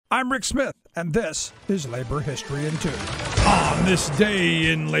I'm Rick Smith, and this is Labor History in 2. On this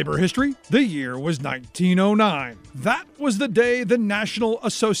day in labor history, the year was 1909. That was the day the National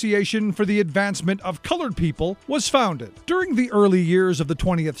Association for the Advancement of Colored People was founded. During the early years of the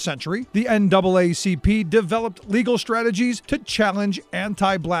 20th century, the NAACP developed legal strategies to challenge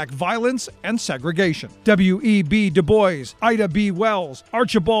anti-black violence and segregation. W.E.B. Du Bois, Ida B. Wells,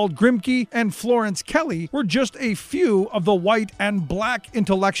 Archibald Grimke, and Florence Kelley were just a few of the white and black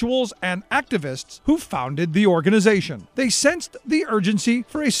intellectuals and activists who founded the organization. They sensed the urgency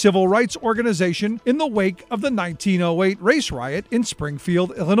for a civil rights organization in the wake of the 1908 race riot in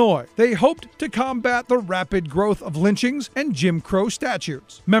Springfield, Illinois. They hoped to combat the rapid growth of lynchings and Jim Crow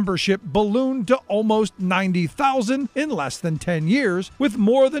statutes. Membership ballooned to almost 90,000 in less than 10 years, with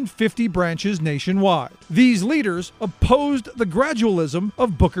more than 50 branches nationwide. These leaders opposed the gradualism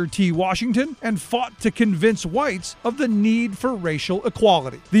of Booker T. Washington and fought to convince whites of the need for racial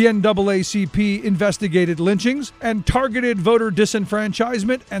equality. The NAACP investigated lynchings and targeted voter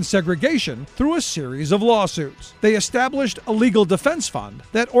disenfranchisement and segregation through a series of lawsuits. They established a legal defense fund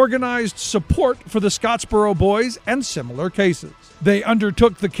that organized support for the Scottsboro Boys and similar cases. They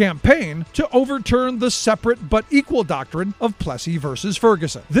undertook the campaign to overturn the separate but equal doctrine of Plessy versus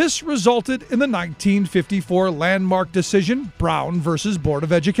Ferguson. This resulted in the 1954 landmark decision, Brown versus Board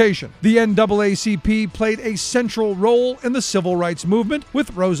of Education. The NAACP played a central role in the civil rights movement,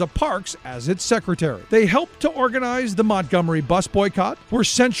 with Rosa Parks as its secretary. They helped to organize the Montgomery bus boycott, were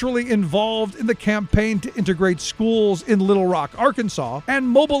centrally involved in the campaign to integrate schools in Little Rock, Arkansas, and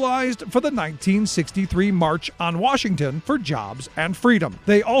mobilized for the 1963 March on Washington for jobs and freedom.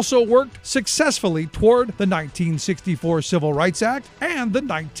 They also worked successfully toward the 1964 Civil Rights Act and the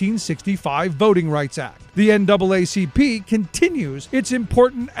 1965 Voting Rights Act. The NAACP continues its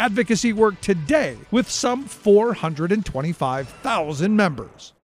important advocacy work today with some 425,000 members.